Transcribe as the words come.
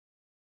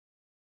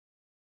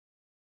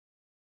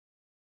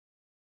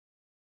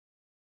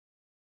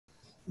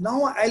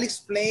Now I'll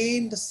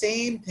explain the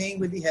same thing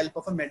with the help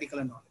of a medical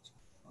analogy.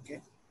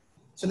 Okay.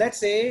 So let's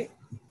say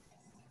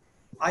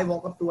I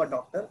walk up to a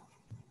doctor,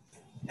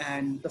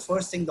 and the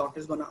first thing doctor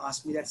is going to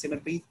ask me that,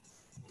 Simranpreet,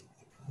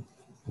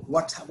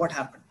 what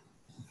happened?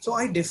 So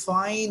I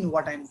define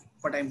what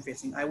I'm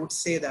facing. I would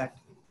say that,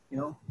 you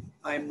know,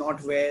 I'm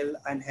not well,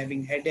 I'm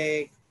having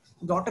headache.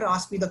 Doctor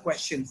asks me the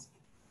questions.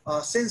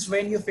 Since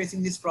when you're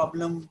facing this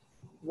problem?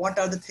 What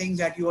are the things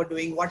that you are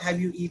doing? What have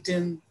you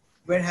eaten?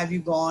 Where have you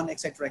gone?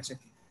 Etc.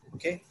 etc.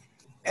 Okay.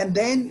 And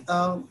then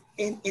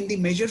in the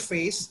measure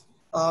phase,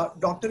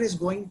 doctor is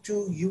going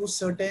to use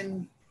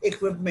certain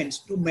equipments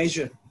to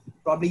measure.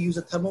 Probably use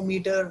a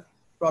thermometer,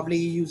 probably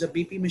use a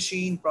BP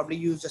machine, probably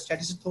use a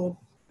stethoscope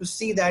to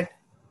see that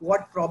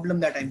what problem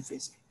that I'm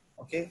facing.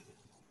 Okay.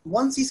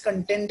 Once he's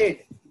contented,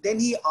 then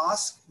he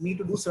asks me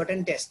to do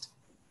certain tests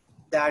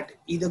that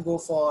either go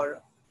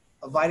for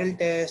a viral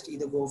test,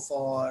 either go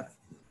for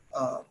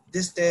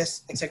this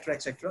test, etc.,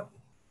 etc.,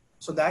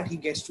 so that he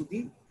gets to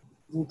the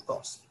root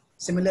cause.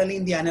 Similarly,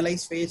 in the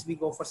analyze phase, we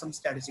go for some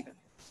statistical.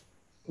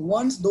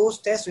 Once those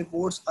test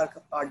reports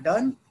are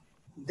done,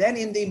 then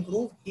in the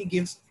improve, he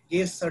gives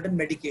certain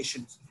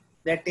medications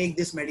that take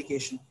this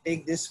medication,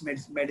 take this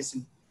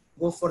medicine,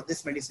 go for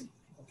this medicine.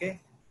 Okay.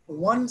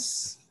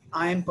 Once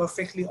I am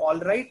perfectly all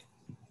right,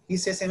 he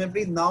says,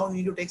 Simranpreet, now you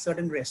need to take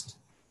certain rest.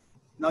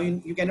 Now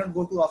you cannot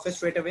go to office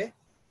straight away.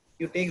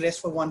 You take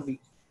rest for 1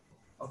 week.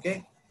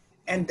 Okay.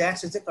 And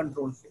that is the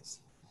control phase.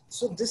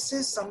 So this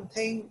is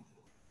something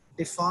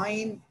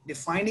defining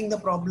the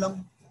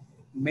problem,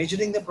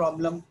 measuring the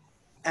problem,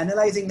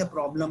 analyzing the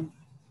problem,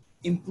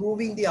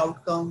 improving the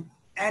outcome,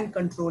 and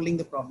controlling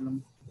the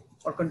problem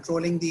or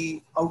controlling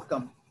the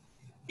outcome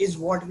is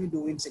what we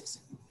do in Six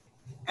Sigma.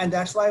 And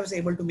that's why I was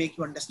able to make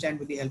you understand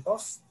with the help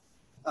of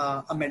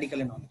a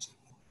medical analogy.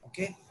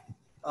 Okay.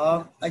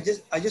 I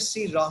just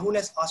see Rahul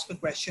has asked a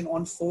question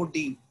on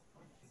 4D.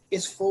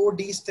 Is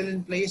 4D still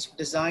in place?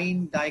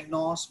 Design,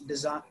 diagnose,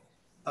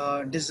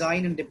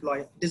 design and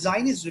deploy.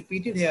 Design is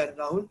repeated here,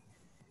 Rahul.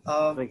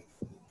 Right.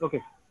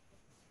 Okay.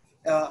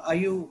 Are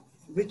you,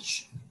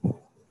 which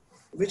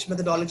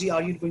methodology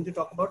are you going to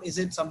talk about? Is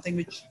it something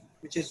which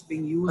is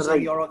being used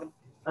in your organ?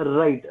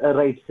 Right,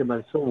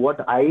 Simran. So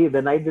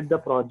when I did the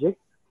project,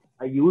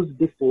 I used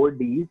the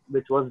 4Ds,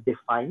 which was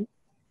define,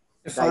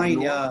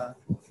 diagnose,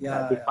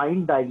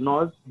 define,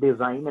 diagnose,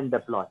 design, and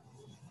deploy,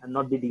 and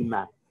not the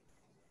DMAIC.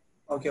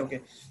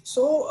 Okay.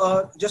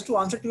 So just to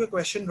answer to your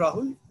question,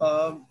 Rahul,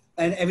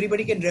 and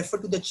everybody can refer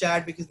to the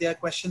chat because there are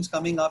questions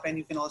coming up, and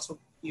you can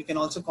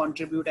also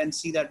contribute and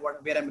see that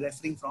where I'm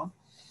referring from.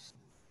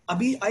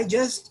 Abhi, I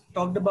just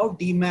talked about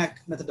DMAIC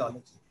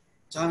methodology,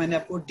 जहाँ मैंने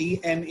आपको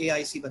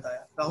DMAIC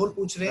बताया. राहुल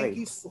पूछ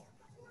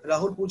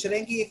रहे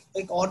हैं कि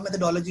एक और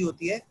methodology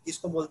होती है,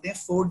 जिसको बोलते हैं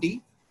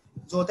 4D,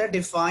 जो होता है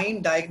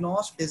define,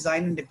 diagnose,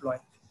 design and deploy.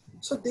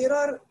 So there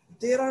are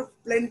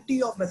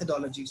plenty of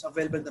methodologies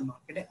available in the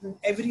market, and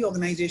every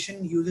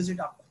organization uses it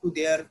up to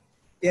their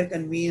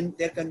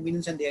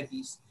convenience and their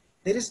ease.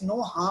 There is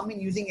no harm in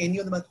using any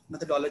of the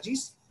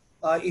methodologies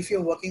if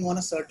you're working on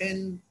a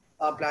certain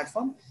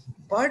platform,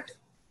 but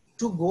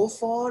to go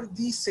for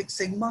the Six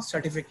Sigma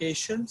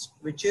certifications,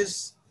 which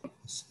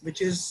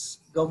is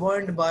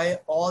governed by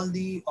all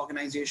the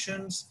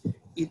organizations,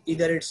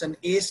 either it's an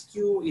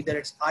𝐴𝒔𝐞, either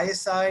it's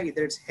ISI,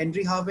 either it's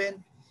Henry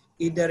Harvin,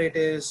 either it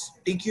is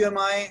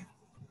TQMI,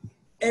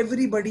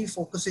 everybody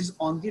focuses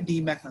on the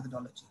DMAIC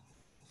methodology.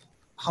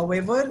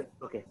 However,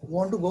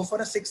 want to go for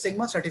a Six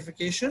Sigma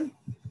certification,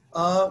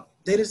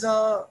 there is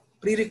a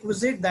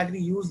prerequisite that we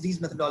use these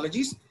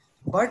methodologies,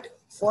 but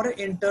for an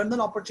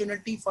internal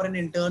opportunity, for an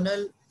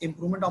internal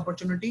improvement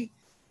opportunity,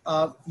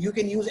 you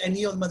can use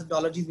any of the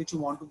methodologies which you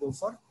want to go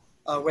for,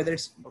 whether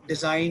it's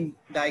design,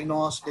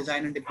 diagnose,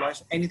 design and deploy,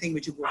 so anything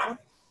which you go for.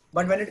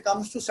 But when it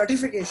comes to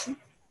certification,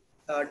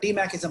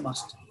 DMAIC is a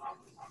must.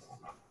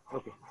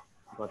 Okay,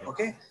 got it.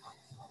 Okay.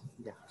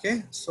 Yeah.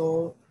 Okay.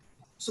 So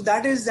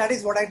that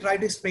is what I try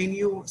to explain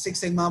you Six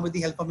Sigma with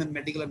the help of a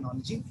medical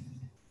analogy.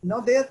 Now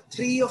there are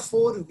 3 or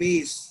 4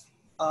 ways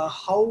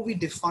how we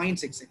define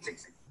Six Sigma.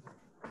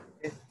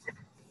 Okay.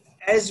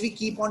 As we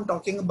keep on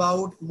talking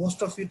about,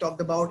 most of you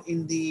talked about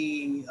in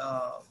the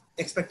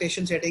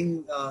expectation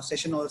setting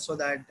session also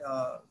that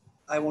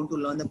I want to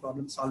learn the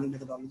problem solving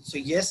methodology. So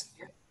yes,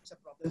 it's a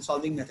problem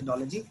solving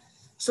methodology.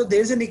 So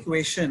there's an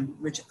equation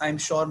which I'm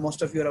sure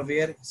most of you are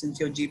aware since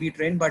you're GB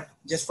trained, but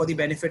just for the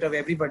benefit of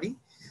everybody,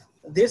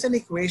 there's an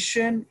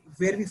equation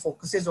where we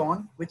focuses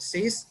on which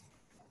says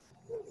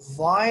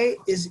y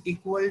is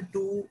equal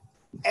to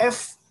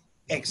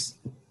fx,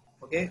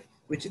 okay,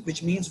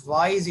 which means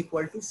y is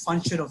equal to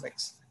function of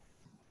x.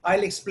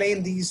 I'll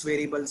explain these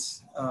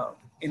variables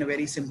in a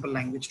very simple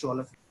language to all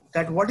of you.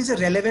 That what is the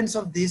relevance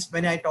of this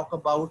when I talk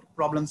about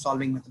problem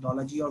solving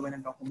methodology or when I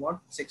talk about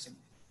Six Sigma.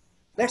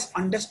 Let's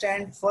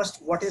understand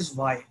first what is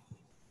y.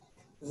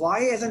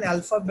 Y as an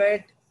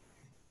alphabet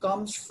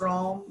comes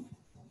from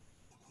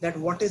that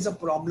what is the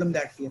problem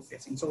that we are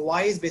facing. So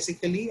y is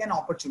basically an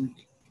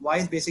opportunity. Y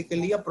is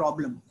basically a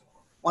problem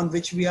on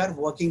which we are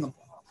working upon.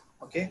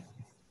 Okay.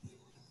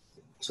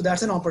 So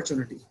that's an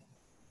opportunity.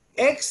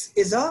 X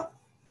is a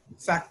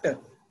factor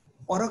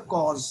or a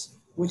cause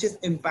which is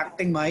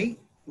impacting my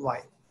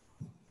Y.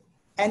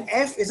 And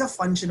F is a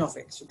function of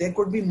X. So there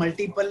could be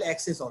multiple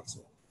X's also.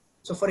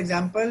 So for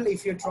example,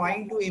 if you're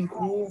trying to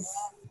improve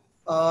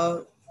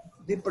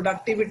the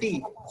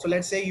productivity, so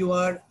let's say you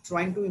are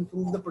trying to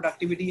improve the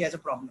productivity as a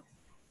problem.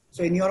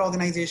 So in your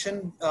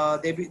organization,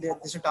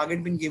 there's a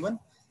target been given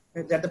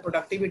that the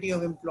productivity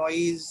of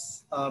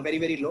employees very,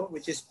 very low,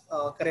 which is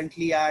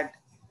currently at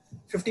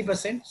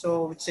 50%.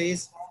 So it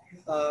says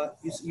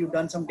you've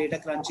done some data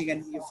crunching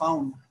and you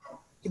found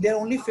there are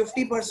only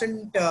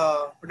 50%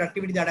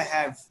 productivity that I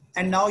have.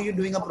 And now you're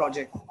doing a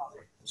project.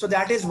 So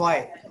that is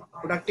why.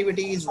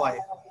 Productivity is why.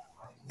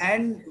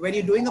 And when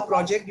you're doing a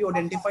project, you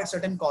identify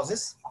certain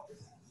causes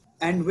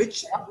and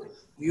which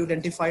you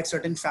identified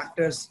certain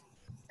factors,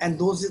 and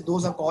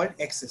those are called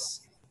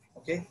X's.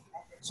 Okay.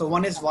 So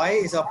one is Y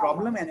is a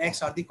problem and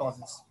X are the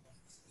causes.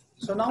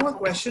 So now a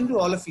question to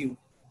all of you.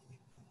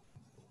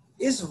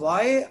 Is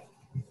Y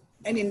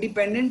an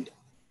independent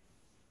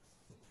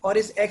or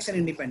is X an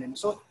independent?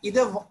 So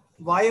either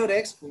Y or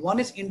X, one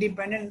is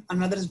independent,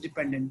 another is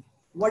dependent.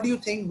 What do you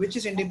think? Which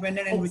is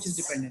independent and which is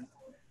dependent?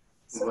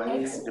 So Y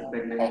is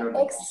dependent on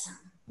X.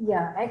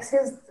 Yeah, X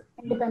is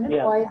independent,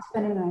 Yeah. Y is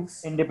dependent on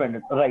X.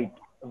 Independent, right.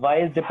 Y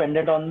is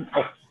dependent on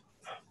X.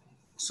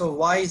 So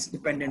Y is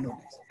dependent on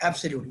X.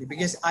 Absolutely.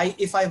 Because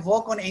if I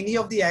work on any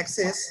of the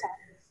axes,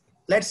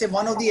 let's say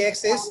one of the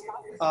axes,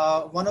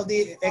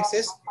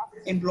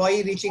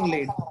 employee reaching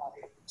late.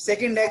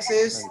 Second X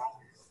is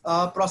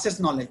process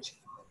knowledge.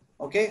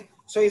 Okay.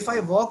 So if I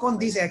work on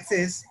these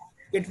axes,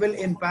 it will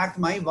impact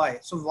my Y.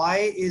 So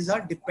Y is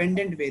a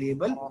dependent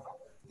variable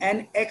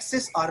and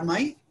X's are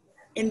my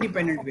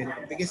independent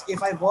variable. Because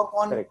if I work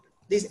on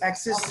these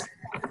axes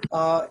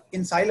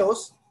in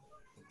silos,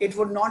 it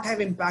would not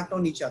have impact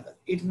on each other.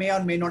 It may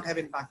or may not have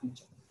impact on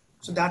each other.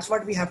 So that's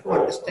what we have to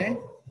understand.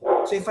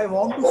 So if I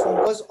want to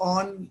focus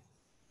on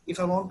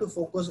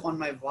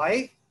my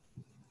Y,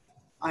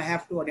 I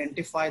have to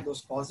identify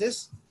those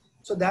causes.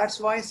 So that's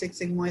why Six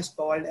Sigma is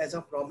called as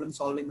a problem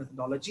solving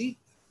methodology,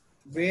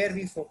 where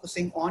we're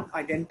focusing on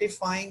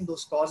identifying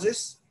those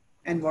causes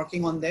and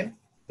working on them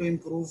to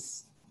improve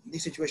the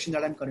situation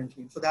that I'm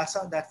currently in. So that's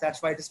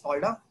why it is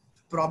called a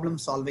problem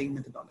solving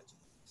methodology.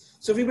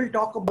 So we will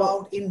talk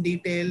about in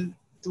detail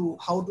to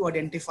how to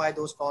identify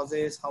those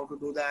causes, how to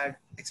do that,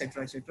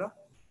 etc., etc.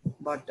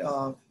 But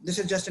this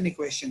is just an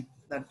equation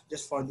that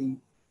just for the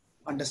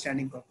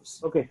understanding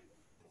purpose. Okay.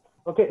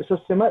 Okay. So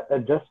Simar,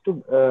 just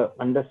to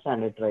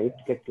understand it, right,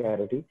 get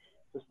clarity.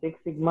 So Six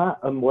Sigma,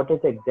 what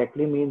it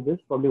exactly means is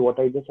probably what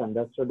I just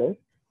understood is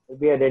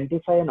we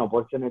identify an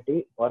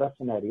opportunity or a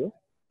scenario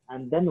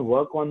and then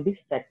work on the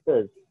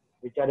sectors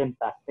which are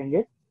impacting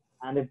it.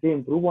 And if we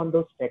improve on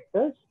those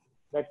sectors,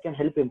 that can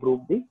help improve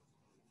the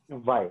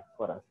Y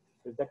for us.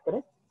 Is that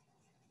correct?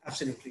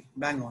 Absolutely.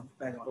 Bang on.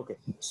 Bang on. Okay.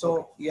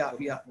 So yeah.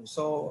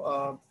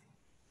 So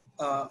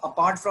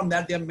apart from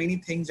that, there are many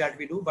things that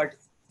we do, but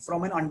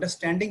from an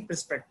understanding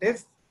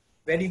perspective,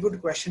 very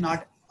good question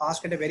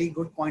asked at a very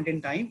good point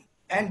in time.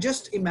 And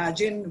just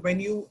imagine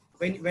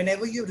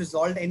whenever you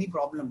resolve any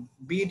problem,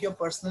 be it your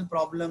personal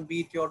problem,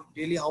 be it your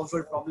daily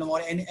household problem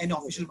or any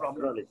official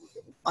problem,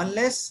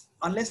 unless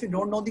we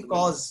don't know the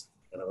cause,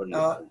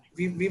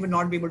 we will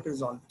not be able to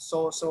resolve.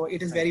 So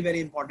it is very, very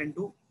important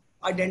to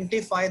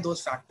identify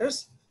those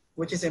factors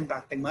which is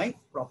impacting my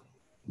problem.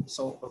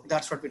 So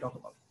that's what we talk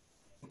about.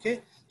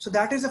 Okay. So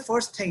that is the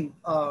first thing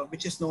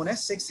which is known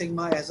as Six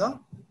Sigma as a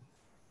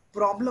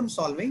problem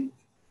solving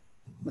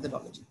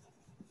methodology.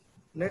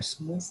 Let's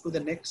move to the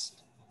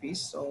next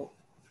piece. So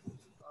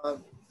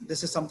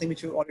this is something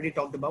which we already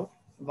talked about.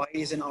 Y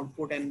is an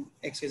output and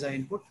X is an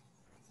input.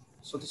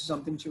 So this is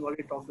something which we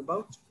already talked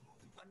about.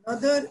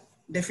 Another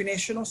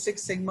definition of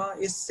Six Sigma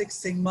is Six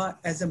Sigma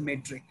as a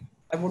metric.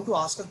 I want to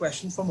ask a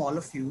question from all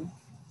of you.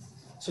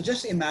 So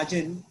just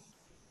imagine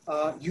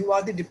you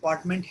are the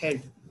department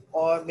head,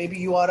 or maybe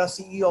you are a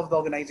CEO of the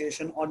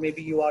organization, or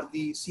maybe you are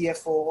the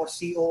CFO or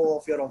COO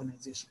of your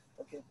organization.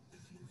 Okay.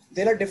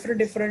 There are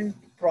different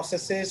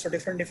processes or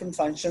different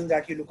functions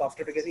that you look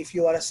after, because if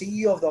you are a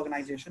CEO of the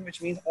organization,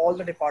 which means all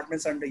the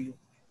departments under you,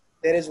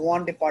 there is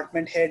one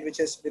department head which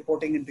is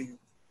reporting into you.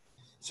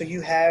 So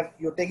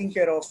you're taking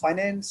care of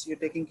finance, you're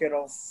taking care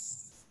of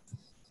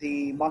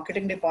the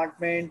marketing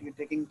department, you're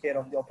taking care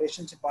of the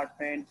operations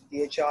department,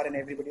 the HR and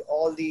everybody,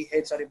 all the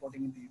heads are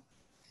reporting into you.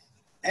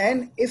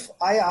 And if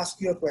I ask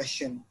you a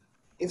question,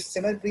 if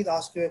Simarpreet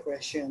asks you a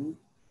question,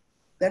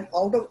 then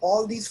out of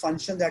all these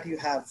functions that you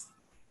have,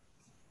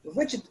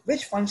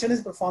 which function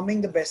is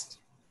performing the best?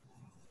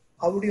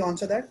 How would you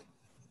answer that?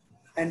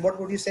 And what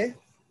would you say?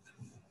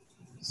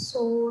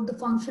 So the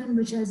function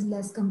which has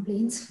less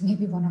complaints,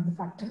 maybe one of the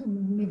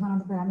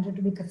parameters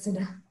to be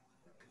considered.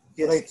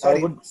 Yes, right. Sorry.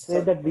 I would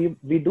say that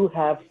we do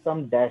have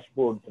some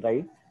dashboards,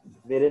 right,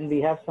 wherein we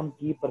have some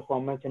key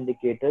performance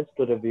indicators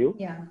to review.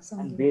 Yeah.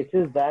 And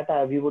basis that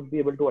we would be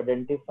able to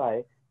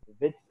identify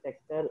which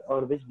sector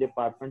or which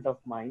department of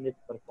mine is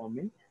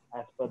performing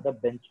as per the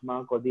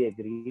benchmark or the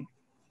agreed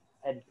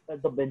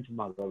at the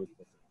benchmark, I would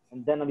say.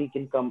 And then we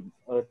can come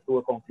to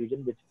a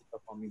conclusion which is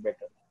performing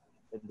better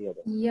than the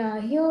other. Yeah,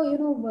 here, you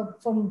know,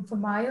 from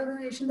my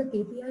organization, the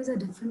KPIs are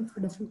different for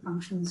different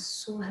functions.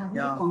 So having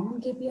the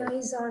common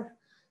KPIs are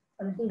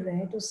a little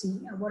rare to see.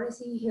 What I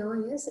see here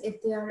is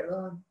if they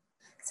are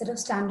set of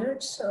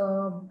standards,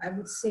 I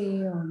would say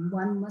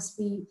one must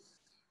be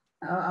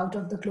out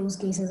of the closed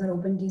cases or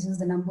open cases,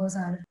 the numbers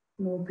are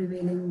more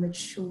prevailing, which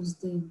shows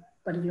the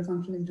particular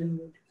function is doing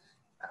good.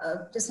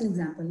 Just an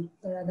example.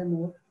 There are the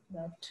more,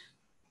 but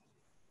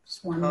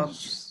just one.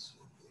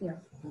 Yeah.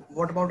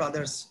 What about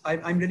others?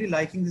 I'm really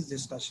liking this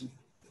discussion.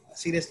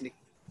 Seriously.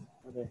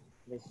 Okay.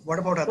 What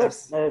about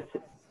others?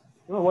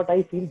 You know what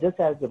I feel, just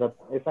as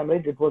if I'm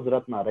right, it was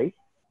Ratna, right?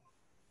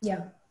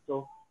 Yeah.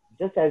 So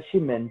just as she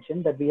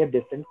mentioned that we have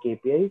different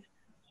KPIs,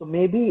 so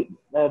maybe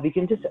we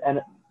can just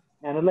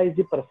analyze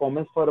the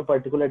performance for a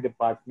particular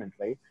department,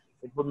 right?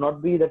 It would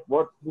not be that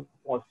what would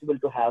be possible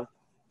to have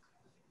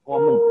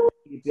common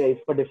KPIs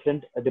for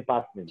different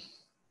departments.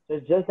 So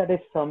it's just that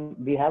if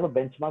we have a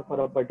benchmark for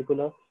a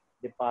particular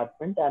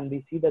department and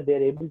we see that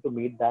they're able to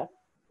meet that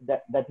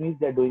means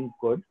they're doing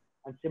good.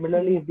 And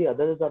similarly, if the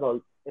others are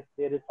all, if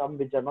there is some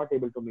which are not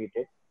able to meet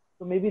it,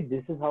 so maybe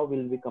this is how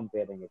we'll be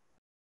comparing it.